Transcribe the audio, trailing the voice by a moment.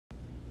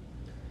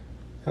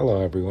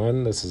Hello,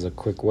 everyone. This is a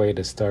quick way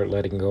to start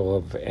letting go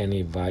of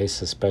any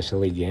vice,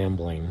 especially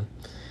gambling,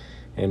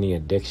 any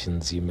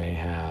addictions you may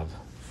have.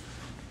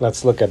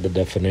 Let's look at the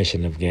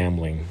definition of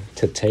gambling: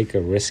 to take a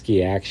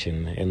risky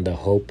action in the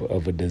hope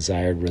of a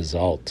desired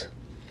result.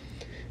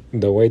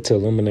 The way to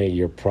eliminate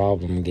your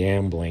problem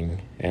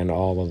gambling and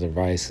all other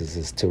vices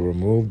is to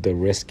remove the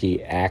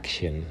risky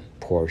action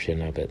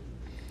portion of it.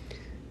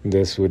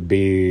 This would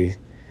be,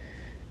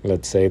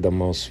 let's say, the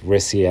most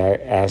risky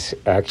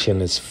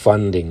action is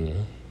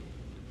funding.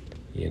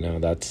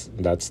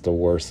 That's the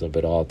worst of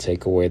it all.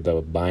 Take away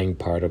the buying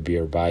part of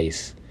your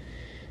vice.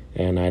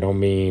 And I don't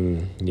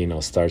mean,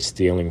 start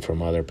stealing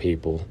from other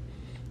people.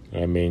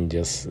 I mean,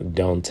 just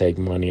don't take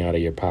money out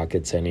of your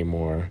pockets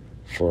anymore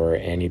for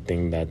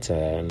anything that's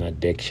an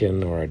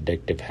addiction or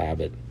addictive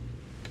habit.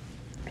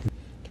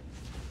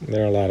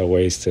 There are a lot of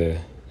ways to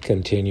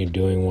continue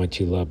doing what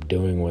you love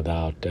doing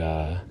without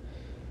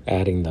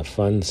adding the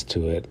funds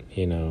to it,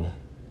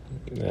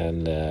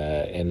 And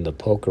in the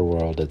poker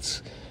world,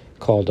 it's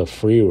called a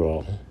free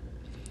roll.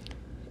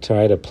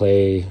 Try to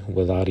play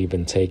without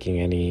even taking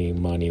any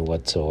money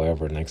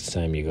whatsoever next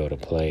time you go to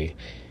play.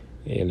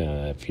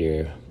 If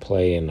you're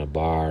playing a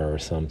bar or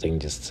something,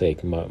 just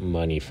take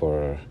money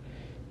for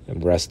a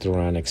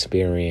restaurant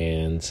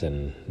experience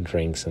and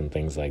drinks and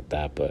things like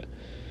that, but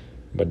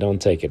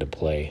don't take it to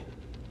play.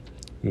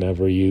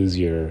 Never use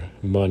your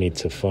money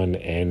to fund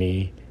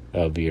any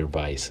of your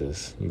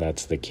vices.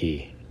 That's the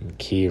key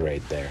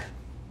right there.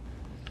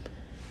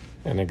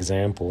 An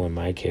example in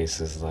my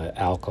case is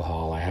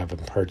alcohol. I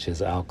haven't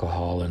purchased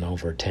alcohol in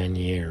over 10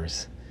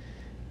 years.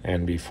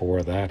 And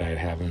before that, I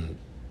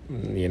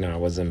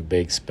wasn't a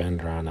big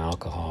spender on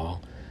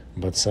alcohol.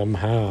 But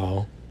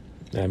somehow,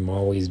 I'm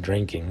always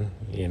drinking,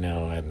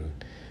 and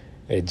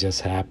it just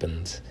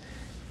happens.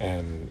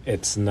 And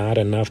it's not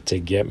enough to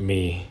get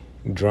me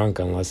drunk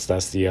unless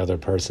that's the other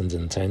person's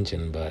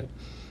intention. But,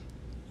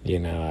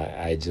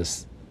 I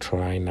just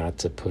try not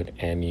to put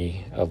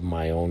any of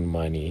my own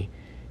money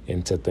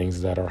into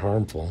things that are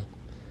harmful.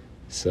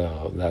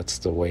 So that's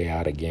the way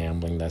out of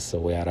gambling. That's the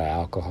way out of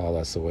alcohol.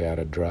 That's the way out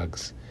of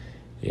drugs.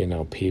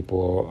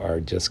 People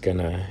are just going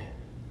to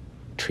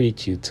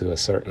treat you to a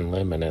certain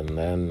limit. And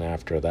then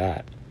after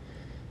that,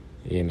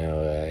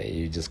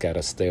 you just got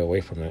to stay away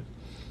from it.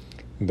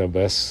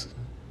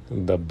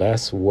 The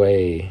best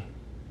way,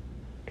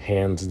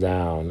 hands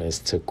down, is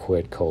to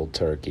quit cold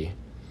turkey.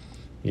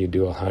 You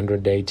do a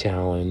 100-day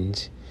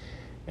challenge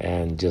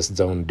and just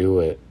don't do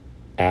it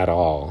at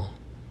all.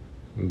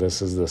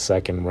 This is the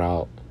second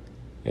route.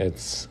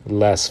 It's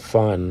less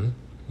fun,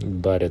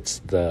 but it's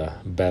the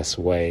best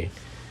way.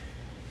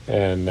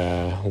 And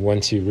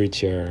once you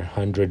reach your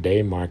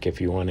 100-day mark,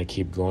 if you want to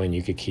keep going,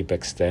 you could keep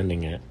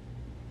extending it.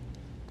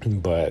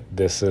 But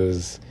this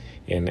is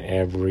in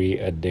every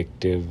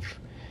addictive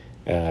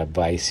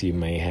vice you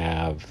may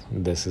have.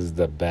 This is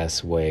the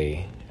best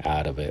way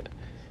out of it.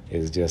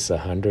 It's just a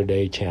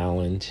 100-day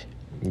challenge.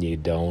 You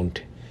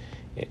don't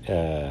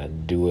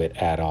do it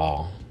at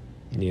all.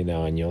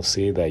 And you'll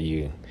see that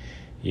you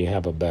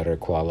have a better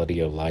quality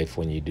of life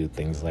when you do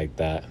things like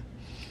that.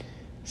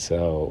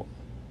 So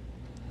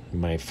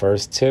my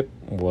first tip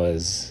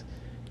was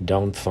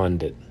don't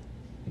fund it.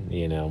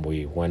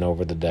 We went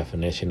over the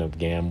definition of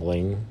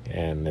gambling,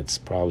 and it's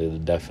probably the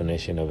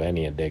definition of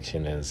any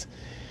addiction is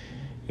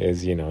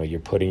you're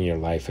putting your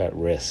life at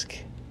risk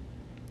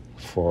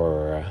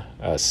for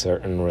a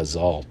certain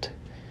result.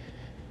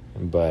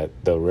 But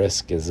the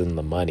risk is in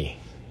the money.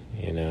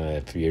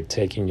 If you're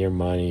taking your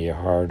money, your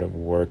hard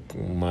work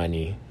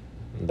money,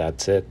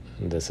 that's it.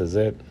 This is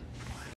it.